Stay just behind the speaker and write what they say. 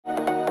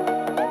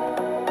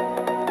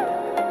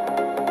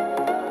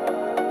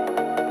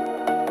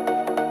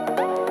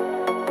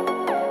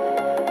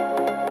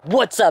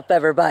What's up,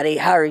 everybody?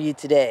 How are you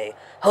today?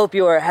 Hope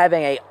you are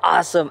having an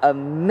awesome,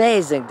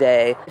 amazing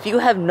day. If you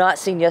have not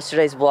seen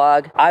yesterday's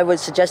vlog, I would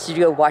suggest you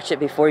go watch it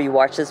before you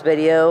watch this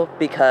video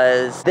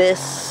because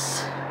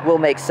this will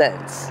make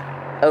sense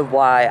of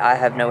why I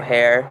have no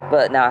hair,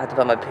 but now I have to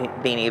put my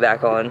beanie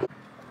back on.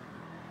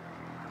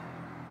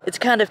 It's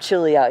kind of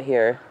chilly out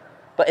here,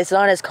 but it's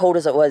not as cold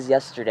as it was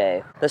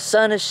yesterday. The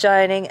sun is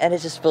shining and it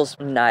just feels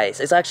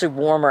nice. It's actually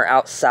warmer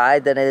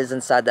outside than it is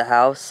inside the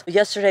house.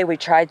 Yesterday we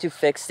tried to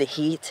fix the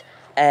heat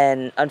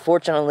and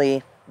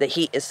unfortunately the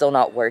heat is still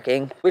not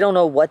working. We don't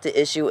know what the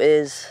issue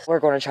is. We're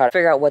going to try to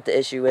figure out what the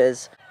issue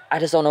is. I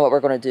just don't know what we're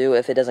going to do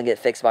if it doesn't get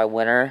fixed by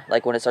winter,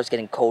 like when it starts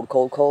getting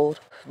cold.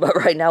 But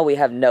right now we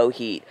have no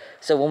heat.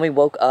 So when we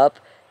woke up,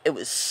 it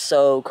was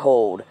so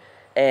cold.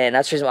 And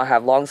that's the reason why I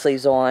have long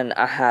sleeves on,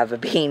 I have a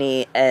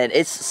beanie, and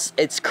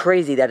it's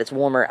crazy that it's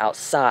warmer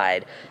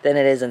outside than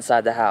it is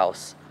inside the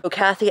house. So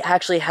Kathy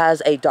actually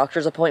has a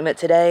doctor's appointment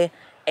today,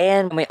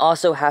 and we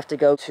also have to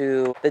go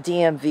to the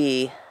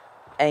DMV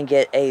and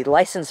get a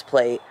license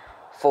plate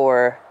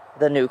for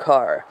the new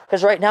car.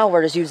 Because right now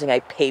we're just using a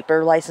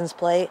paper license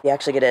plate. You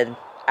actually get an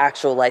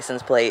actual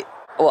license plate.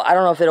 Well, I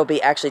don't know if it'll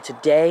be actually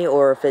today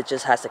or if it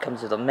just has to come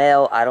through the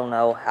mail. I don't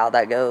know how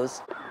that goes.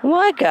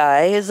 What,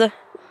 guys?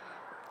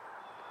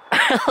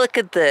 Look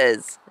at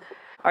this.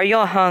 Are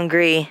y'all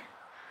hungry?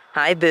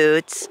 Hi,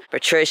 Boots,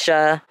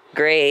 Patricia,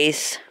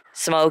 Grace,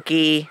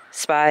 Smokey,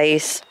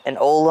 Spice, and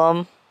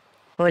Olam.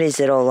 What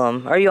is it,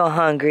 Olam? Are y'all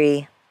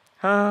hungry?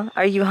 Huh?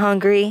 Are you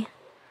hungry?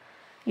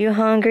 You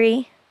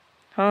hungry?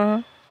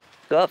 Huh?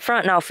 Go up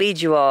front and I'll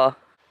feed you all.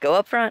 Go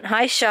up front.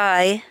 Hi,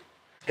 Shy.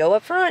 Go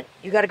up front.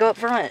 You gotta go up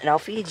front and I'll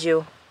feed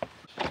you.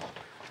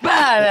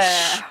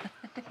 That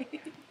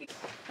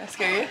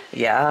scare you?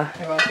 Yeah.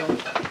 You're welcome.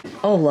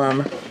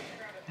 Olam.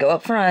 Go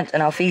up front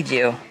and I'll feed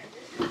you.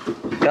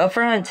 Go up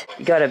front.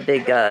 You got a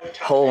big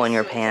hole in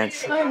your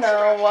pants. I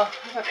know.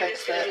 I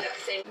fixed it.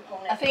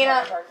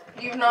 Athena,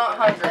 you're not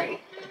hungry.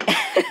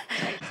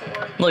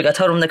 Look, I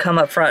told them to come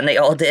up front and they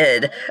all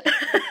did.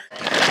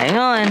 Hang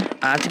on.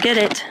 I have to get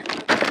it.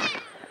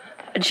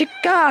 You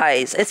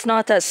guys, it's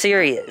not that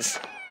serious.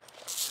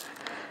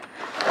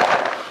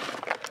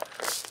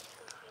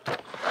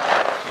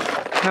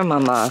 Here,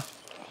 Mama.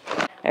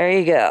 There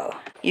you go.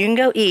 You can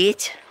go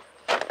eat.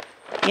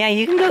 Yeah,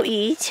 you can go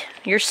eat.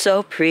 You're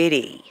so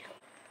pretty.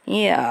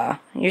 Yeah,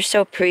 you're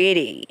so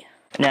pretty.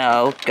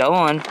 No, go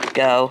on.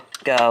 Go,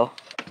 go.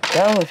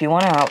 Go if you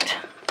want out.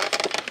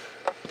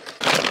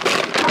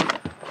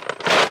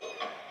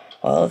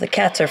 Well, the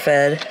cats are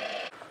fed.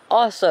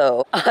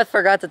 Also, I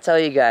forgot to tell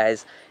you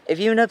guys, if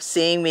you end up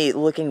seeing me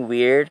looking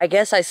weird, I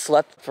guess I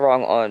slept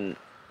wrong on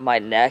my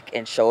neck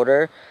and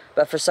shoulder,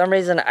 but for some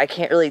reason I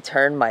can't really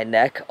turn my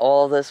neck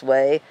all this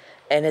way,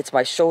 and it's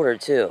my shoulder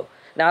too.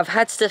 Now, I've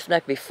had stiff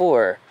neck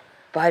before,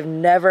 but I've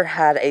never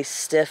had a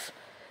stiff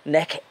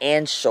neck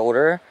and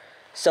shoulder.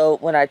 So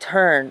when I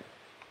turn,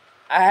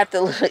 I have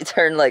to literally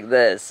turn like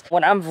this.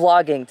 When I'm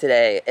vlogging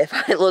today, if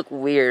I look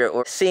weird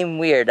or seem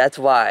weird, that's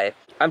why.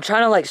 I'm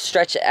trying to like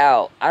stretch it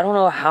out. I don't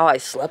know how I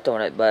slept on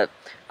it, but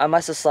I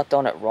must have slept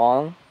on it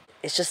wrong.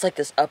 It's just like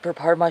this upper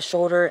part of my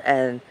shoulder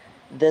and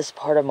this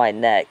part of my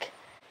neck.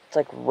 It's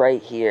like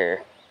right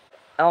here.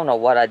 I don't know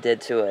what I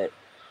did to it.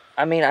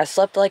 I mean, I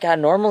slept like I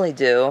normally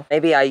do.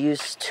 Maybe I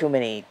used too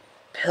many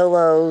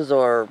pillows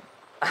or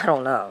I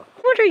don't know.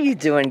 What are you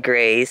doing,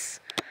 Grace?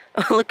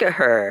 Oh, look at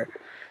her.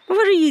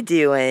 What are you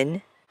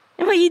doing?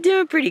 What are you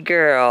doing, pretty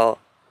girl?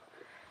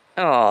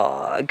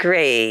 Oh,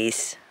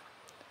 Grace.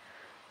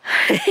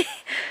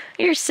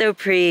 You're so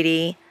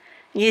pretty.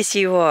 Yes,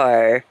 you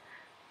are.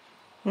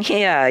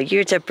 Yeah,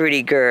 you're a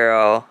pretty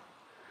girl.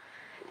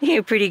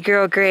 You're a pretty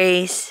girl,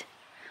 Grace.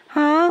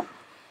 Huh?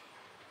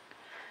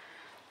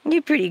 You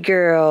pretty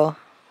girl.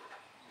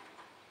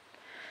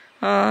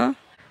 Huh?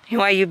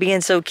 Why are you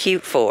being so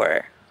cute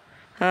for?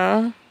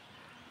 Huh?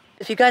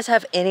 If you guys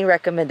have any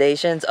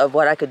recommendations of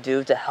what I could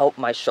do to help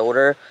my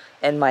shoulder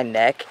and my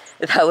neck,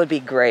 that would be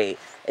great.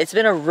 It's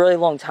been a really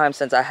long time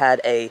since I had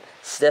a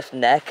stiff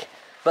neck,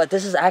 but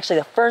this is actually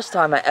the first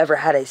time I ever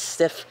had a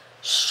stiff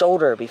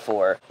shoulder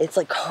before. It's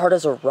like hard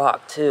as a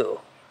rock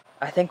too.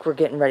 I think we're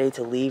getting ready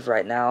to leave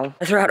right now.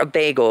 I threw out a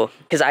bagel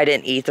because I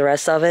didn't eat the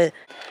rest of it.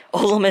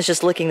 Olam is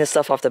just licking the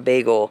stuff off the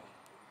bagel.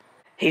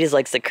 He just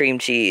likes the cream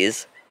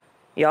cheese.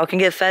 Y'all can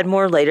get fed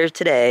more later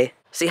today.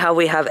 See how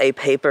we have a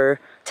paper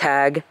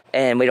tag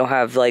and we don't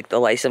have like the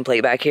license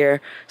plate back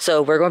here?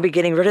 So we're going to be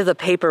getting rid of the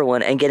paper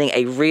one and getting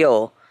a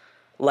real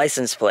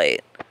license plate.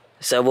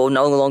 So we'll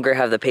no longer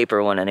have the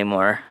paper one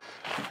anymore.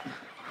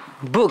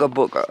 Booga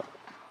booga.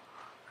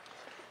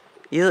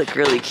 You look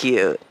really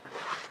cute.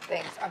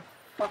 Thanks. I'm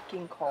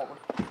fucking cold.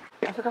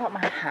 I forgot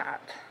my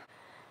hat.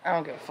 I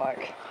don't give a fuck.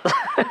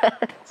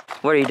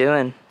 What are you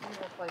doing? I'm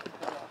gonna play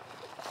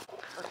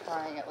or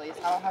trying at least.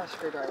 I don't have a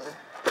screwdriver.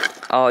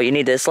 Oh, you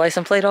need this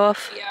license plate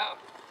off? Yeah.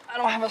 I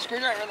don't have a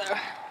screwdriver though.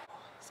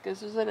 As good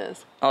as it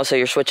is. Oh, so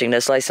you're switching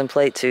this license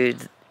plate to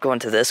go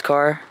into this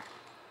car?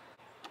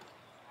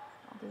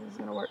 I don't think this is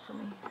gonna work for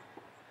me.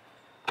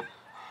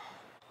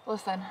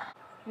 Listen,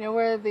 You know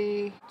where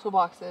the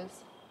toolbox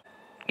is?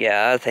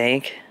 Yeah, I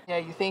think. Yeah,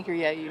 you think or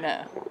yeah, you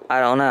know? I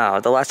don't know.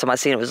 The last time I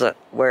seen it was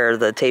where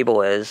the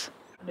table is.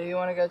 Do you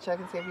want to go check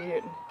and see if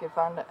you can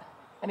find it?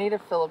 I need a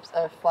Phillips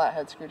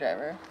flathead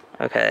screwdriver.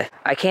 Okay.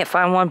 I can't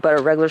find one but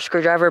a regular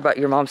screwdriver, but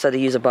your mom said to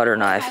use a butter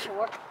knife.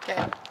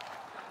 Okay.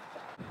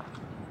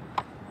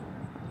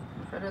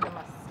 Better than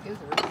my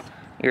skizzers.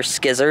 Your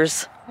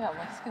skizzers? Yeah,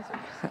 my skizzers.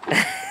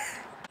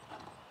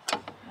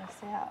 That's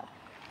sad.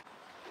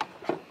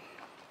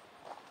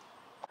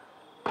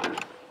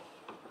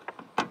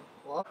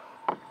 Well,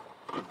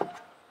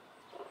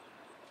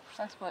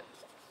 that's what.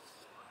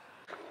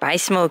 Bye,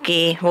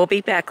 Smokey. We'll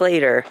be back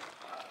later.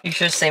 You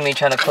should see me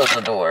trying to close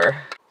the door.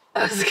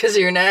 That's because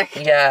of your neck?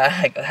 Yeah,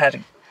 I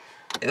had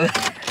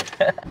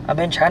to... I've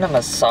been trying to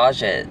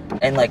massage it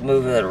and like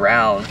move it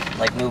around,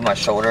 like move my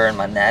shoulder and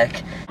my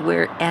neck.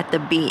 We're at the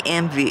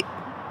BMV.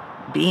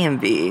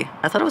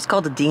 I thought it was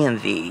called the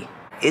DMV.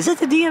 Is it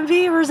the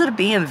DMV or is it a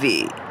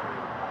BMV?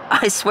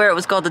 I swear it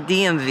was called the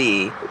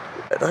DMV.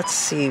 Let's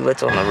see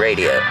what's on the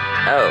radio.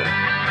 Oh,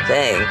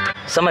 dang.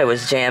 Somebody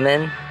was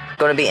jamming.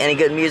 Gonna be any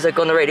good music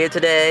on the radio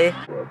today?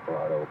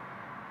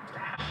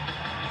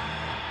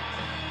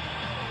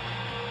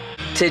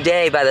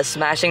 Today by the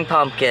Smashing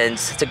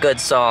Pumpkins. It's a good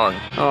song.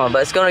 Oh,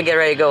 but it's gonna get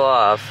ready to go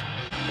off.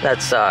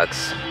 That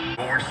sucks.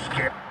 More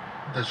skip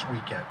this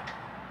weekend.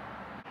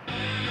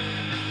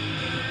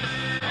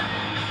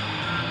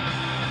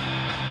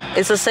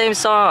 It's the same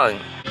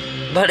song,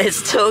 but it's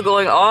still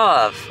going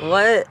off.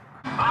 What?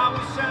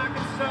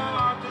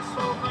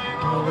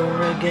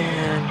 Over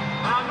again.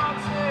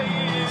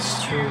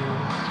 It's true.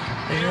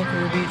 It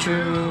could be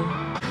true.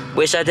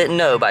 Wish I Didn't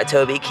Know by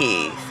Toby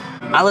Keith.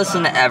 I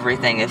listen to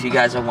everything, if you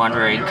guys are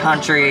wondering.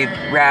 Country,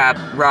 rap,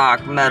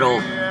 rock,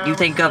 metal. You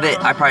think of it,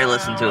 I probably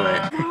listen to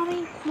it.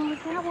 Mommy,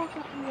 can I walk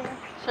up here?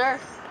 Sure.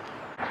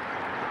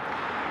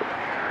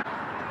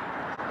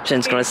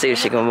 Jen's gonna see if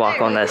she can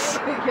walk on this.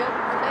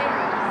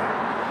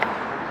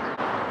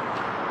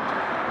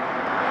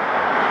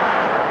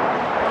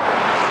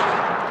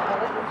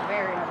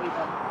 Very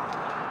uneven.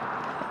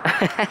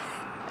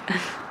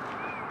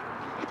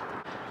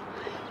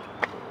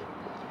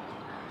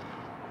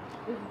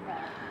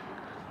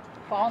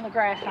 Fall on the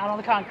grass, not on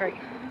the concrete.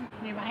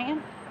 Need my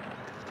hand?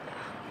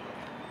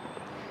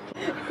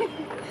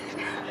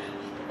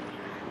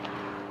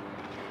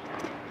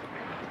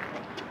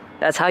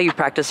 That's how you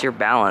practice your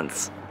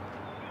balance.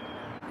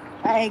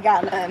 I ain't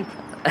got none.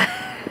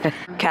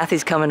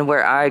 Kathy's coming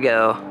where I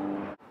go.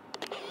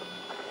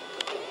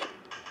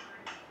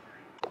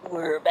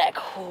 We're back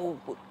home.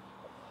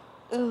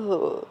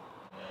 Ugh.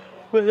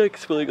 My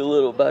neck's feeling a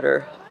little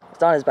better.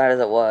 It's not as bad as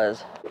it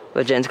was.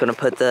 But Jen's gonna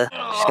put the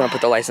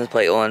license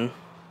plate on.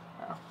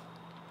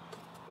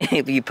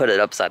 You put it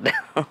upside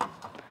down.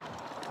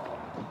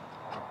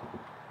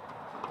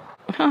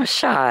 Oh,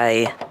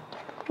 Shy.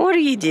 What are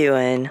you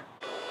doing?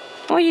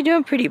 What are you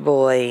doing, pretty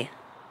boy?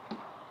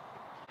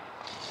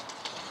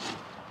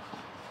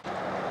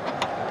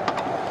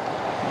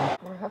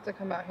 We'll have to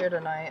come out here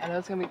tonight. I know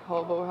it's gonna be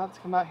cold, but we'll have to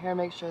come out here and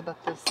make sure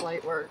that this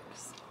light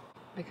works.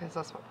 Because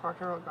that's what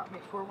Parker got me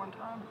for one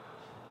time.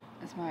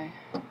 Is my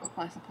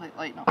license plate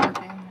light not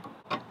working?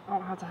 I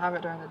don't have to have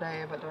it during the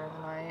day, but during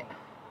the night,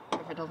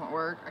 if it doesn't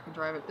work, I can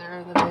drive it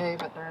during the day,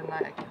 but during the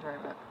night I can't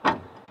drive it.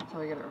 So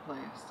we get it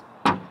replaced.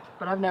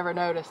 But I've never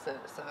noticed it,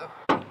 so.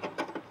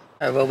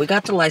 Alright, well, we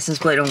got the license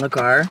plate on the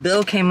car.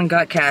 Bill came and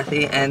got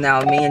Kathy, and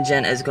now me and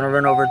Jen is gonna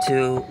run over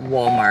to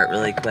Walmart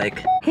really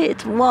quick.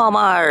 It's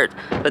Walmart!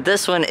 But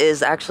this one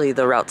is actually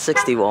the Route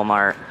 60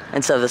 Walmart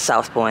instead of the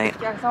South Point.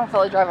 Yeah, because I'm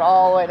fully driving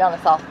all the way down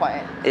to South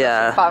Point.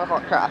 Yeah. 5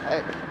 o'clock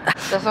traffic.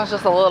 This one's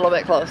just a little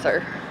bit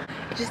closer.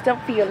 I just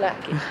don't feel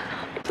like it.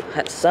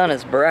 That sun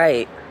is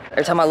bright.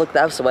 Every time I look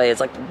this way, it's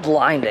like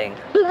blinding.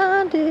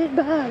 Blinded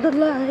by the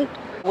light.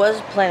 I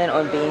was planning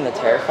on being the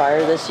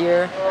Terrifier this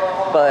year,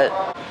 but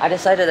I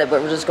decided that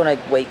we're just gonna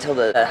wait till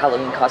the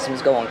Halloween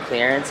costumes go on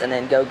clearance and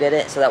then go get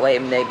it, so that way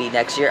maybe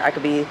next year I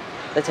could be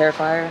the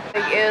Terrifier.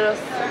 Like, it was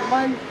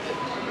one,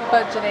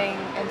 budgeting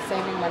and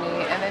saving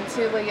money, and then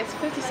two, like, it's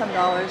 $50-some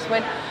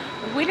when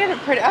we did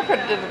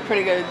I did a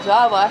pretty good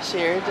job last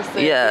year, just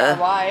the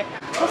DIY.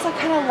 Plus, I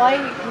kind of like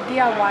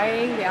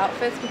DIYing the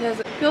outfits because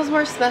it feels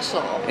more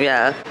special.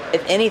 Yeah.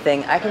 If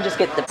anything, I can just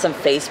get some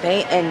face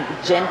paint and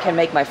Jen can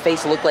make my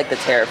face look like the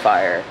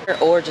Terrifier.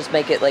 Or just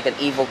make it like an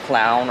evil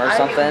clown or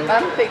something.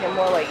 I'm thinking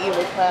more like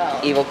evil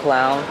clown. Evil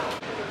clown.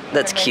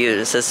 That's cute.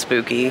 It says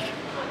spooky.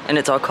 And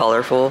it's all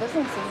colorful. This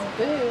one says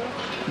boo.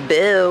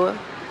 Boo.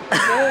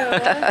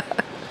 Boo.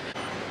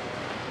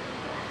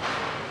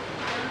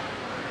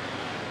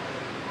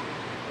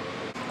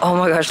 Oh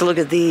my gosh, look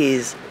at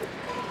these.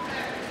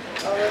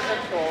 Oh, those are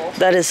cool.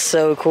 That is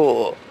so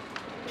cool.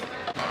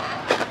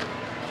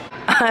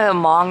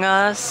 Among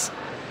Us.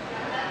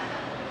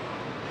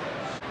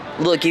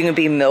 Look, you can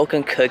be milk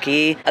and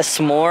cookie, a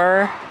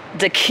s'more,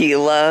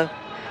 tequila,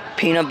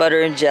 peanut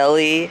butter and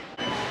jelly.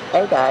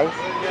 Hey guys.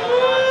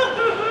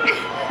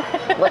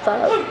 What's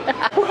up?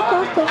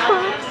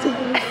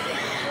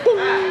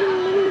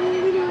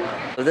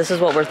 This is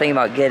what we're thinking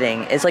about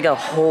getting. It's like a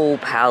whole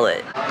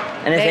pallet.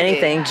 And if Maybe.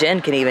 anything,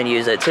 Jen can even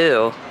use it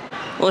too.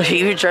 Will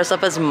you dress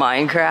up as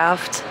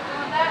Minecraft?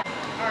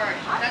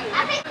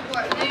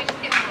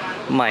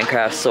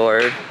 Minecraft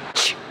sword.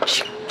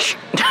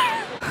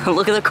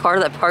 Look at the car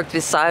that parked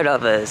beside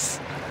of us.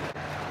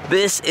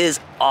 This is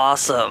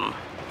awesome.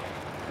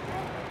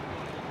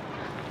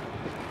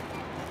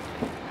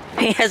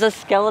 He has a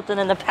skeleton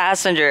in the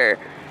passenger.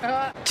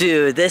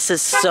 Dude, this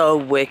is so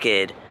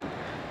wicked.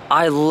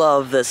 I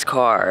love this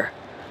car.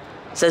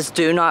 It says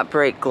do not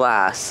break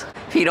glass.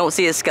 If you don't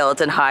see a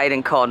skeleton, hide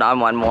and call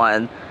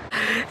 911.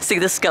 See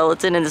the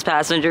skeleton in this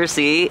passenger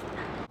seat?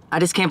 I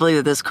just can't believe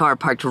that this car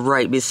parked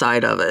right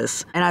beside of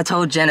us. And I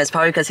told Jen it's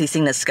probably because he's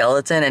seen the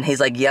skeleton and he's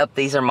like, yep,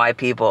 these are my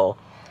people.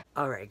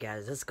 Alright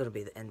guys, this is going to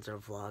be the end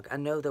of the vlog. I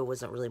know there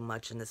wasn't really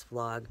much in this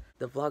vlog.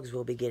 The vlogs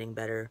will be getting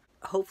better.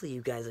 Hopefully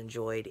you guys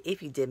enjoyed.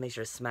 If you did, make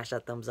sure to smash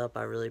that thumbs up.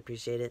 I really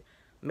appreciate it.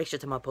 Make sure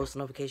to turn my post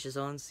notifications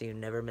on so you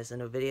never miss a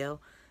new video.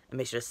 And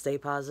make sure to stay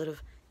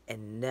positive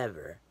and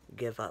never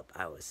give up.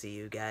 I will see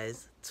you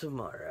guys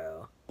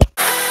tomorrow.